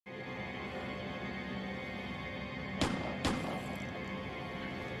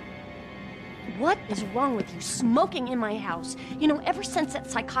What is wrong with you, smoking in my house? You know, ever since that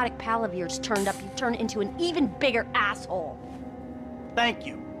psychotic pal of yours turned up, you've turned into an even bigger asshole. Thank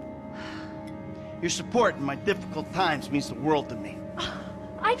you. Your support in my difficult times means the world to me.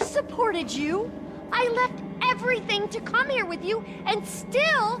 I've supported you. I left everything to come here with you, and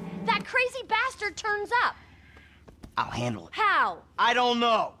still, that crazy bastard turns up. I'll handle it. How? I don't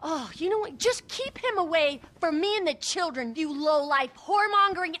know. Oh, you know what? Just keep him away from me and the children, you low-life,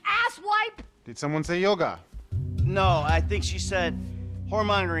 whoremongering asswipe! Did someone say yoga? No, I think she said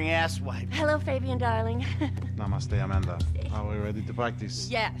whoremongering asswipe. Hello, Fabien, darling. Namaste, Amanda. Are we ready to practice?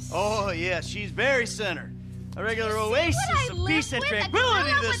 Yes. Oh, yeah, she's very centered. A regular oasis of peace and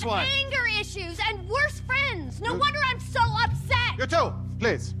tranquility, this one. Anger issues and worse friends. No wonder I'm so upset. You too,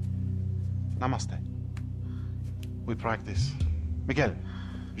 please. Namaste. We practice. Miguel,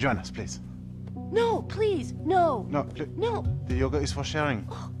 join us, please. No, please, no. No, please. No. The yoga is for sharing.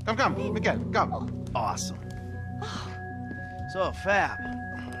 Come, Miguel, come. Awesome. So, Fab,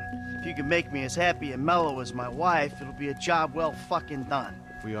 if you can make me as happy and mellow as my wife, it'll be a job well fucking done.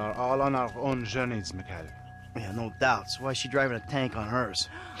 We are all on our own journeys, Miguel. Yeah, no doubt. So why is she driving a tank on hers?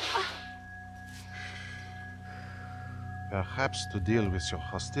 Perhaps to deal with your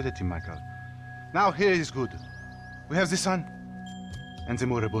hostility, Michael. Now here is good. We have the sun and the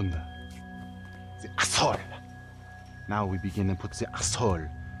moribunda. The asshole. Now we begin and put the asshole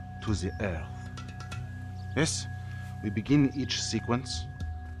to the earth. Yes, we begin each sequence.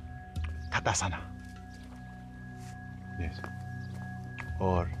 Tadasana. Yes.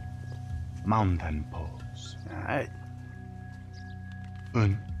 Or mountain pose. All right.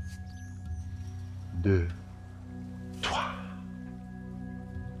 1, 2, 3.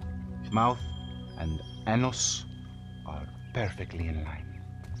 Mouth and anus are perfectly in line.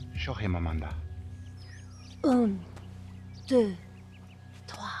 Show him, Amanda. 1, 2,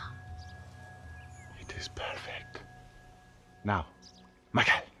 3. It is perfect. Now,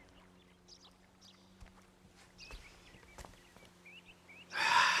 Michael.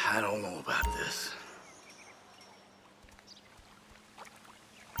 I don't know about this.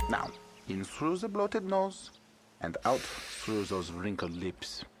 Now, in through the bloated nose, and out through those wrinkled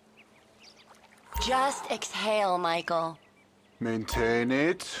lips. Just exhale, Michael. Maintain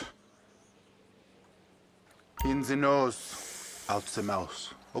it. In the nose, out the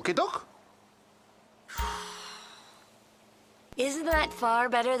mouth. Okay, Doc? Isn't that far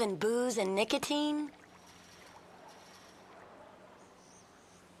better than booze and nicotine?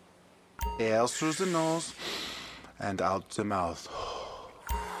 Air through the nose, and out the mouth.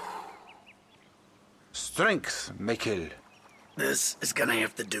 Strength, Michael. This is gonna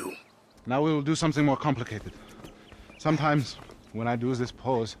have to do. Now we will do something more complicated. Sometimes, when I do this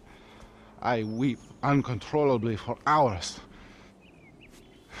pose, I weep uncontrollably for hours.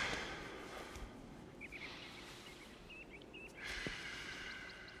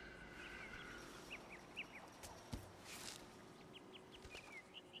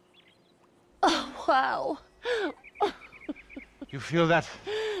 Oh, wow. You feel that?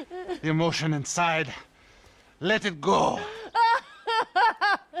 The emotion inside. Let it go.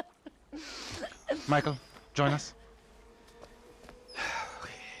 Michael, join us.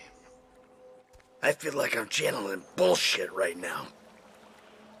 I feel like I'm channeling bullshit right now.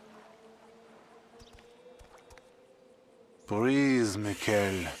 Breathe,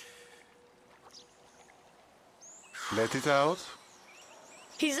 Michael. Let it out.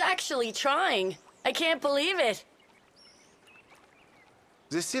 He's actually trying. I can't believe it.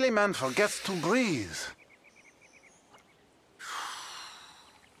 The silly man forgets to breathe.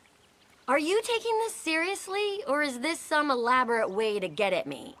 Are you taking this seriously, or is this some elaborate way to get at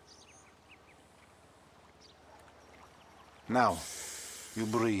me? Now, you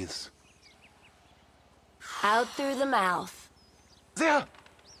breathe. Out through the mouth. There!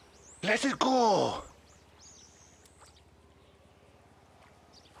 Let it go!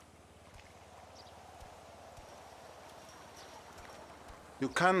 You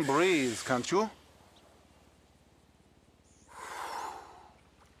can breathe, can't you?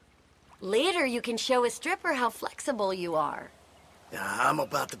 Later, you can show a stripper how flexible you are. Yeah, I'm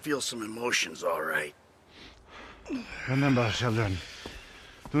about to feel some emotions, all right. Remember, children,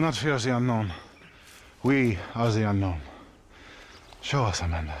 do not fear the unknown. We are the unknown. Show us,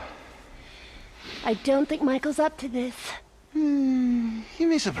 Amanda. I don't think Michael's up to this. He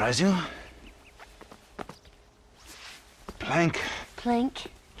may surprise you. Plank. Plank.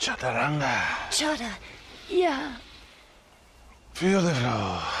 Chaturanga. Chata. Yeah. Feel the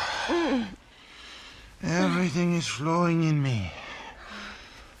flow. Everything is flowing in me.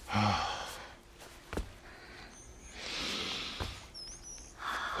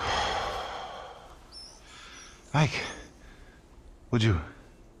 Mike, would you?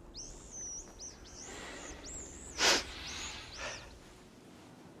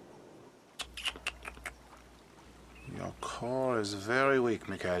 Your core is very weak,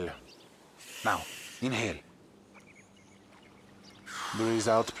 Mikhail. Now, inhale. Breathe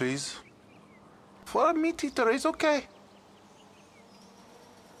out, please. For a meat eater, it's okay.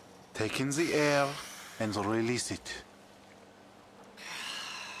 Take in the air and release it.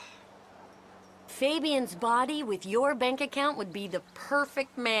 Fabien's body with your bank account would be the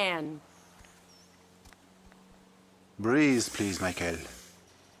perfect man. Breathe, please, Michael.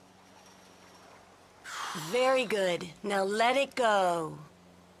 Very good. Now let it go.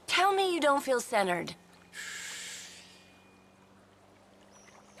 Tell me you don't feel centered.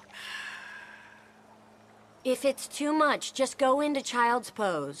 If it's too much, just go into child's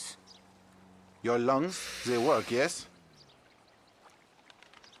pose. Your lungs, they work, yes?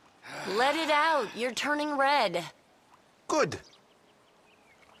 Let it out. You're turning red. Good.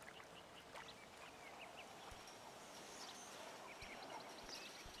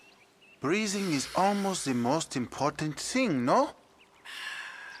 Breathing is almost the most important thing, no?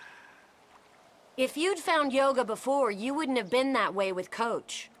 If you'd found yoga before, you wouldn't have been that way with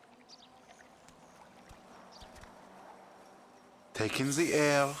Coach. Take in the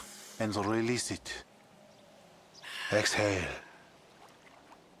air and release it. Exhale.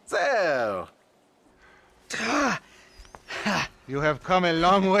 There! You have come a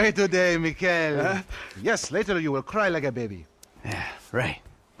long way today, Mikhail. Yes, later you will cry like a baby. Yeah, right.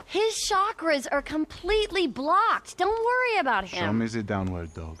 His chakras are completely blocked. Don't worry about him. Show me the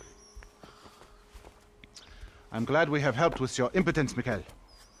downward dog. I'm glad we have helped with your impotence, Mikhail.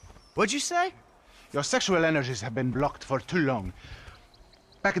 What'd you say? Your sexual energies have been blocked for too long.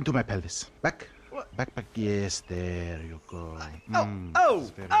 Back into my pelvis. Back. What? Back. Yes, there you go. Oh!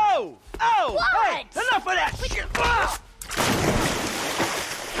 What? Hey, enough of that shit!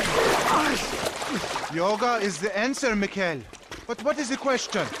 Yoga is the answer, Mikhail. But what is the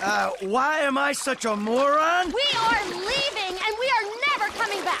question? Why am I such a moron? We are leaving, and we are never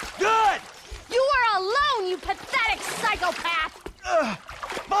coming back. Good! You are alone, you pathetic psychopath.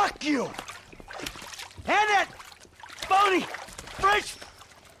 Fuck you! And that phony French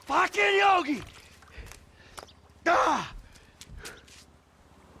fucking yogi! Ah!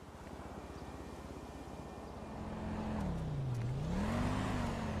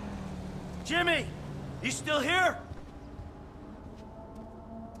 Jimmy, you still here?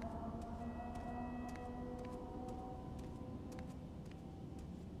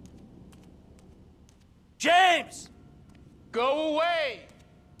 James! Go away!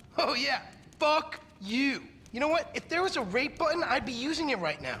 Oh yeah, fuck you. You know what? If there was a rape button, I'd be using it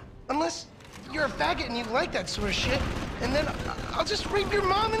right now. Unless you're a faggot and you like that sort of shit, and then I'll just rape your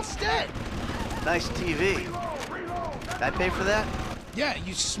mom instead. Nice TV. Did I pay for that? Yeah,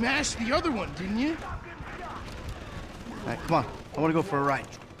 you smashed the other one, didn't you? All right, come on. I want to go for a ride.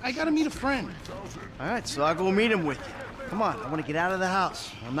 I gotta meet a friend. All right, so I'll go meet him with you. Come on, I want to get out of the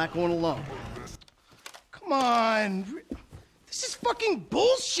house. I'm not going alone. Come on. This is fucking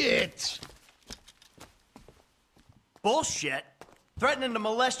bullshit. Bullshit? Threatening to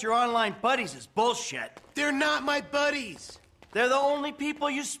molest your online buddies is bullshit. They're not my buddies. They're the only people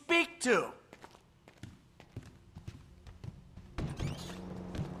you speak to.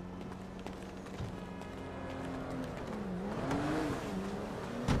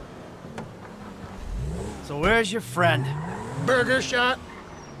 So where's your friend? Burger shot.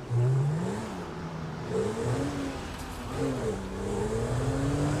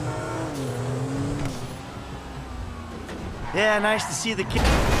 Yeah, nice to see the kids.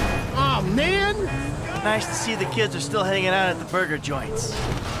 Oh, man! Nice to see the kids are still hanging out at the burger joints.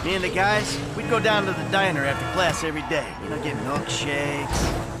 Me and the guys, we'd go down to the diner after class every day. You know, get milkshakes,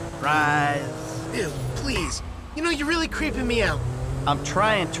 fries. Ew, please. You know, you're really creeping me out. I'm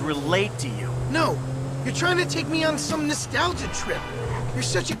trying to relate to you. No, you're trying to take me on some nostalgia trip. You're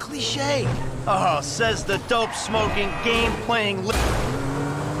such a cliche. Oh, says the dope-smoking, game-playing,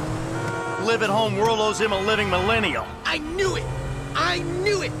 live-at-home world owes him a living millennial. I knew it! I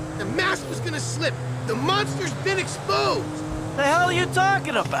knew it! The mask was gonna slip. The monster's been exposed. The hell are you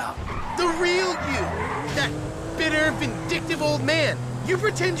talking about? The real you. That bitter, vindictive old man. You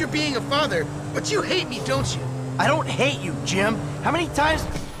pretend you're being a father, but you hate me, don't you? I don't hate you, Jim. How many times...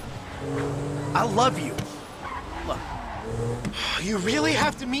 I love you. Look. You really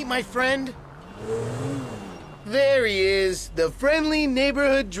have to meet my friend? There he is, the friendly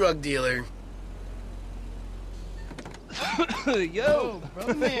neighborhood drug dealer. Yo,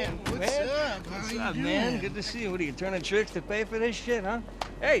 bro, man, what's up? What's up, man? Good to see you. What are you turning tricks to pay for this shit, huh?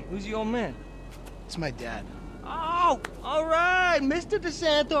 Hey, who's the old man? It's my dad. Oh, Oh, all right, Mr.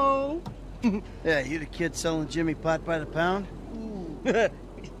 DeSanto. Yeah, you the kid selling Jimmy pot by the pound?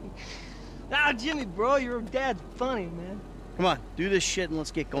 Ah, Jimmy, bro, your dad's funny, man. Come on, do this shit and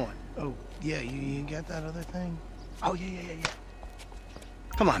let's get going. Oh, yeah, you got that other thing? Oh, yeah.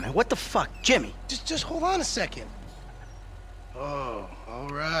 Come on, man, what the fuck? Jimmy! Just hold on a second. Oh, all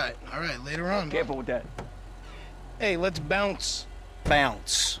right, later on. Careful with that. Hey, let's bounce.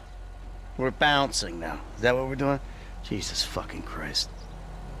 Bounce. We're bouncing now. Is that what we're doing? Jesus fucking Christ.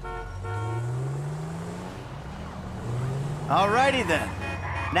 Alrighty then.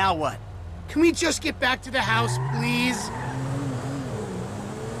 Now what? Can we just get back to the house, please?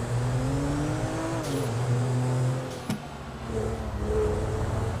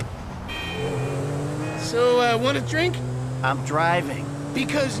 So, want a drink? I'm driving.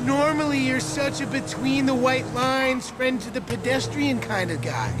 Because normally you're such a between-the-white-lines, friend-to-the-pedestrian kind of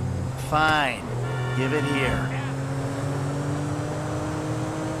guy. Fine. Give it here.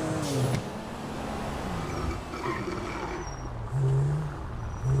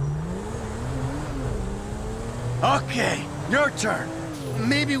 Okay, your turn.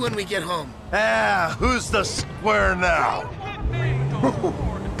 Maybe when we get home. Ah, who's the square now?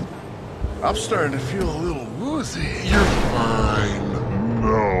 I'm starting to feel a little woozy. You're fine.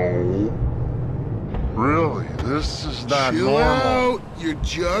 No. Really, this is not Chill normal. out. You're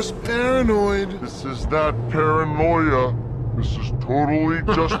just paranoid. This is not paranoia. This is totally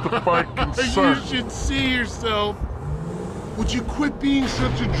justified You consent. should see yourself. Would you quit being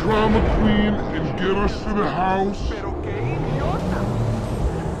such a drama queen and get us to the house?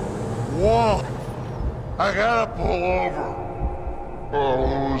 Whoa! I gotta pull over. Oh,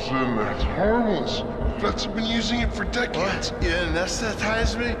 who's in there? It's harmless. Vets have been using it for decades. You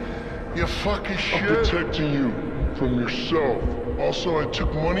anesthetize me? You fucking shit. I'm protecting you from yourself. Also, I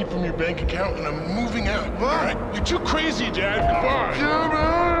took money from your bank account and I'm moving out. All right? You're too crazy, Dad. Goodbye.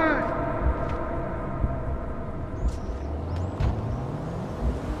 Jimmy!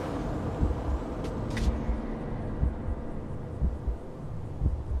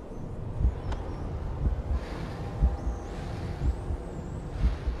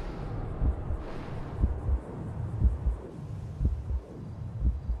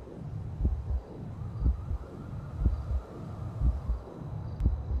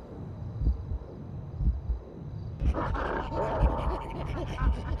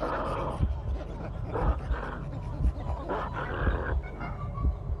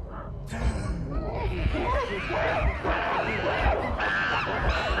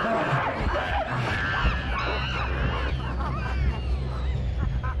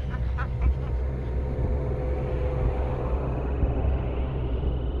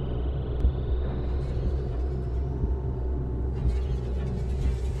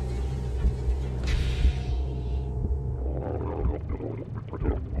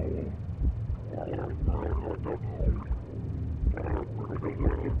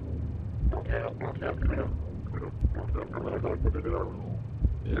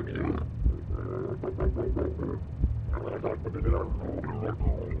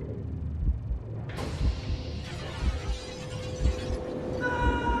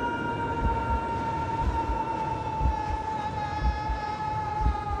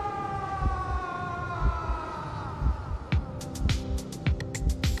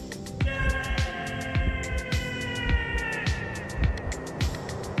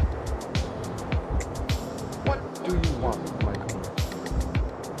 What do you want, Michael?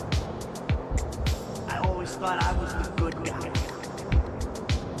 I always thought I was the good guy.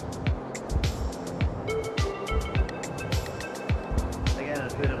 I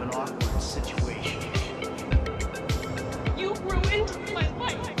got a bit of an awkward situation. You ruined my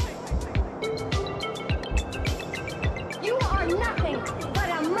life. You are nothing but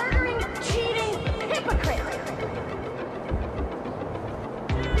a murdering, cheating hypocrite.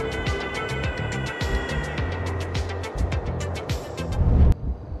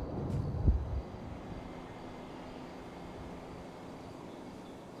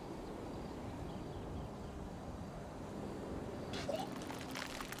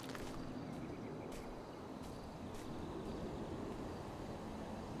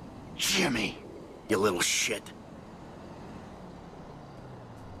 Jimmy, you little shit.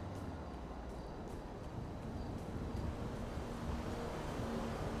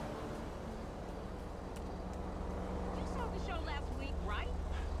 You saw the show last week, right?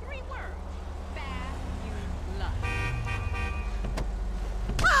 3 words. Fabulous.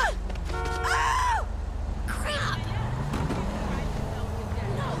 Ah! Oh! Crap!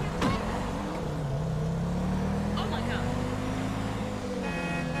 Oh my God.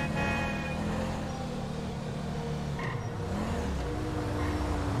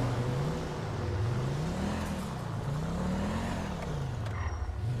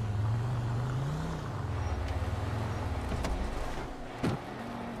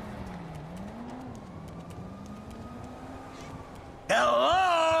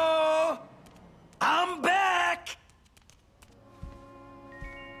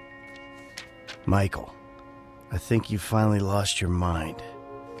 Michael, I think you finally lost your mind.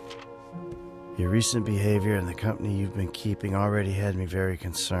 Your recent behavior and the company you've been keeping already had me very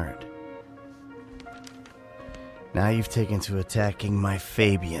concerned. Now you've taken to attacking my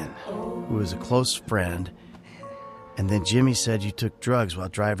Fabien, who is a close friend, and then Jimmy said you took drugs while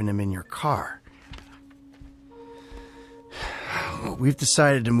driving him in your car. We've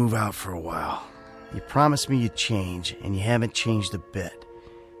decided to move out for a while. You promised me you'd change, and you haven't changed a bit.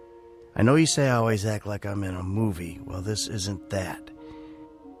 I know you say I always act like I'm in a movie. Well, this isn't that.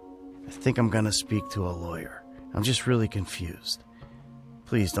 I think I'm gonna speak to a lawyer. I'm just really confused.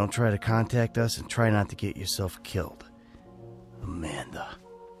 Please don't try to contact us and try not to get yourself killed. Amanda.